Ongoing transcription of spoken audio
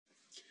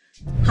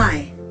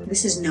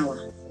this is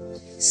Noah.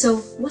 So,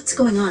 what's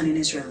going on in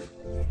Israel?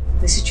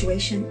 The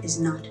situation is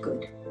not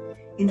good.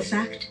 In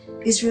fact,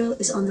 Israel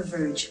is on the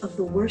verge of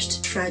the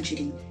worst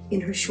tragedy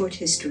in her short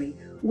history,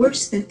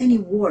 worse than any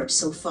war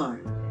so far,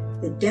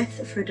 the death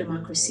of her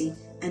democracy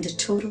and a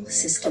total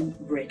system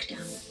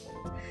breakdown.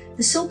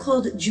 The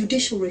so-called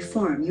judicial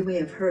reform you may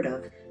have heard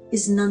of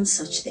is none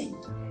such thing.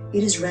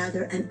 It is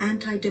rather an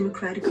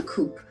anti-democratic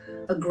coup,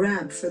 a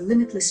grab for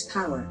limitless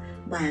power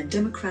by a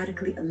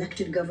democratically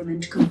elected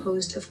government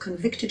composed of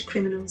convicted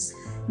criminals,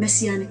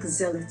 messianic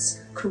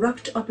zealots,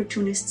 corrupt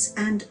opportunists,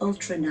 and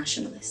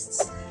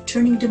ultra-nationalists,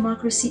 turning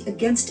democracy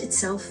against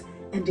itself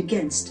and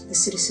against the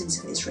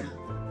citizens of Israel.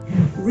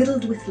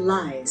 Riddled with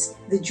lies,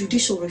 the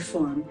judicial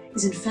reform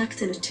is in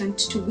fact an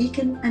attempt to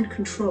weaken and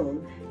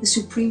control the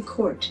Supreme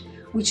Court,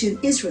 which in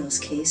Israel's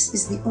case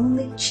is the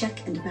only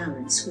check and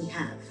balance we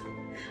have.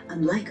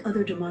 Unlike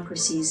other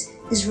democracies,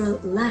 Israel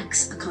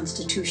lacks a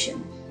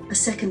constitution, a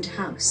second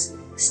house,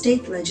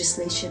 state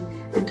legislation,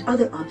 and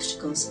other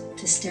obstacles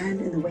to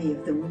stand in the way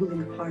of the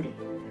ruling party.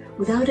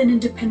 Without an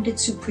independent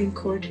Supreme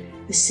Court,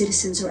 the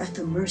citizens are at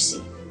the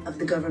mercy of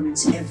the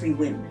government's every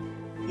whim.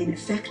 In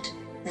effect,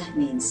 that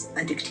means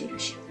a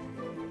dictatorship.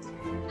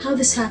 How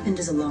this happened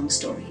is a long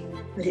story,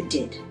 but it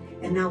did.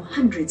 And now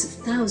hundreds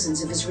of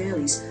thousands of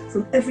Israelis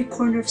from every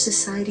corner of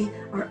society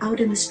are out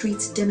in the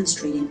streets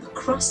demonstrating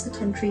across the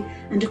country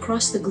and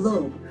across the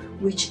globe,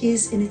 which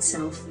is in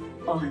itself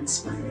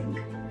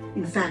awe-inspiring.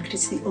 In fact,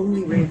 it's the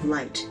only ray of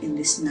light in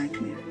this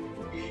nightmare.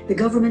 The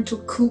governmental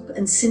coup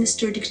and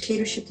sinister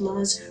dictatorship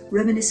laws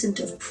reminiscent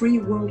of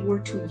pre-World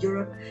War II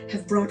Europe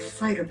have brought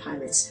fighter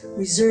pilots,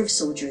 reserve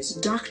soldiers,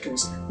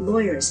 doctors,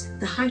 lawyers,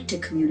 the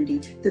high-tech community,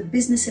 the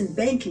business and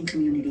banking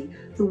community,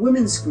 the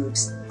women's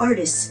groups,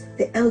 artists,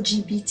 the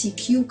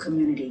LGBTQ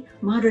community,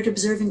 moderate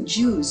observant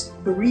Jews,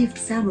 bereaved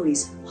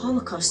families,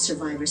 Holocaust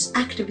survivors,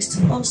 activists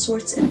of all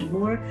sorts and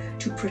more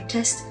to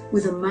protest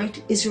with a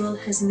might Israel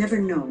has never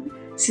known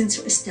since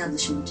her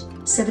establishment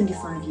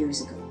 75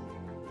 years ago.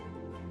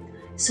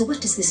 So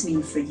what does this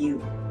mean for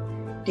you?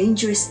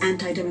 Dangerous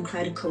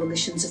anti-democratic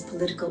coalitions of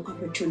political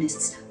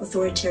opportunists,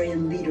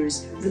 authoritarian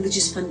leaders,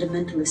 religious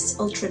fundamentalists,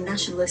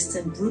 ultra-nationalists,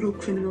 and brutal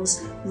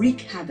criminals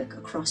wreak havoc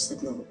across the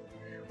globe.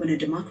 When a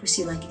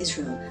democracy like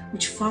Israel,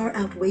 which far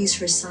outweighs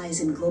her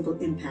size and global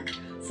impact,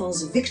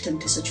 falls victim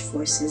to such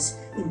forces,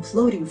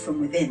 imploding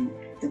from within,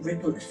 the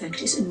ripple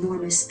effect is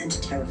enormous and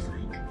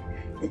terrifying.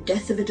 The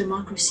death of a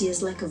democracy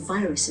is like a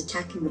virus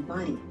attacking the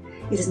body.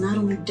 It is not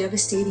only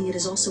devastating, it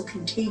is also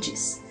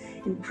contagious.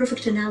 In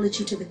perfect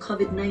analogy to the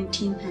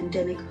COVID-19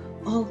 pandemic,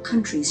 all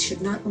countries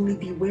should not only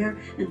beware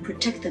and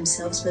protect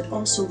themselves, but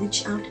also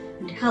reach out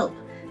and help,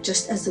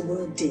 just as the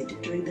world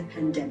did during the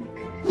pandemic,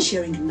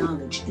 sharing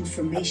knowledge,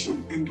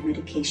 information, and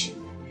medication.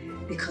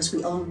 Because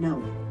we all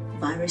know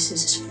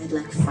viruses spread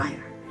like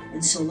fire,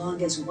 and so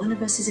long as one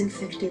of us is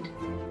infected,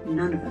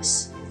 none of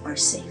us are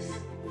safe.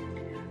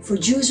 For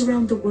Jews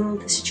around the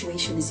world, the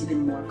situation is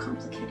even more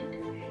complicated.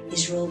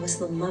 Israel was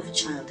the love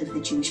child of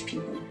the Jewish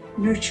people,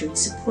 nurtured,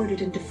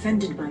 supported, and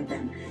defended by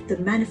them, the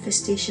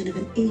manifestation of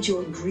an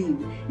age-old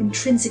dream,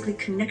 intrinsically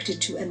connected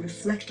to and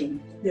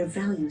reflecting their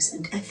values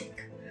and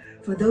ethic.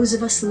 For those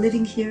of us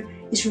living here,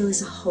 Israel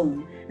is a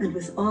home, and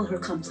with all her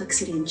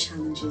complexity and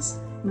challenges,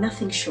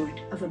 nothing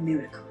short of a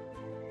miracle.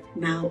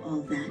 Now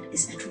all that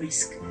is at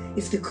risk.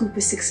 If the coup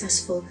is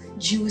successful,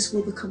 Jews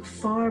will become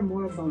far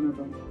more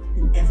vulnerable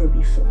than ever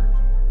before.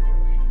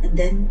 And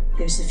then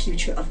there's the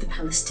future of the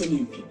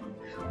Palestinian people,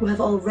 who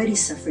have already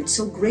suffered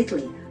so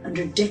greatly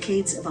under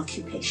decades of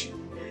occupation.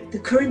 The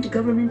current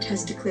government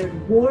has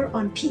declared war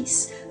on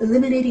peace,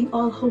 eliminating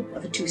all hope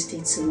of a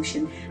two-state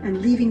solution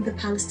and leaving the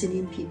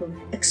Palestinian people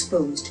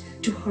exposed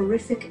to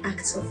horrific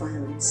acts of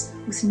violence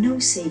with no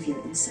savior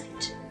in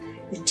sight.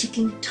 The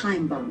ticking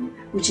time bomb,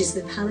 which is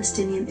the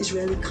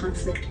Palestinian-Israeli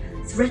conflict,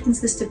 threatens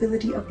the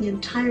stability of the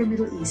entire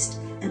Middle East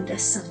and,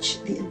 as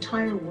such, the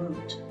entire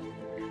world.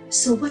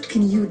 So what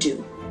can you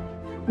do?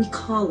 We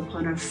call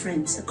upon our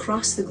friends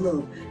across the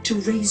globe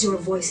to raise your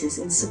voices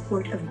in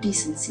support of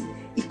decency,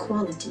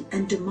 equality,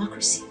 and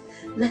democracy.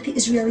 Let the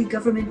Israeli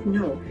government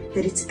know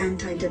that its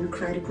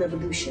anti-democratic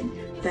revolution,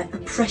 that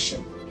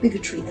oppression,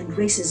 bigotry, and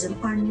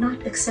racism are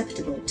not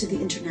acceptable to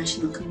the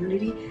international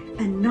community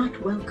and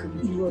not welcome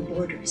in your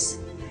borders.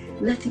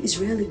 Let the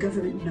Israeli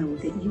government know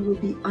that you will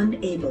be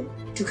unable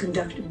to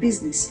conduct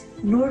business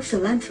nor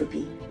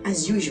philanthropy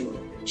as usual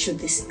should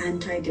this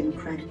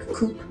anti-democratic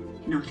coup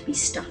not be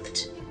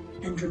stopped.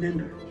 And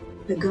remember,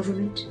 the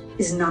government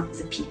is not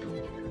the people.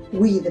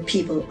 We, the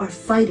people, are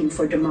fighting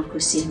for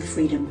democracy and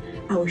freedom,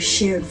 our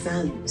shared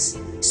values.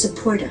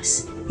 Support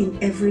us in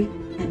every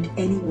and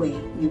any way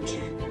you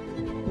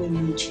can. We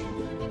need you.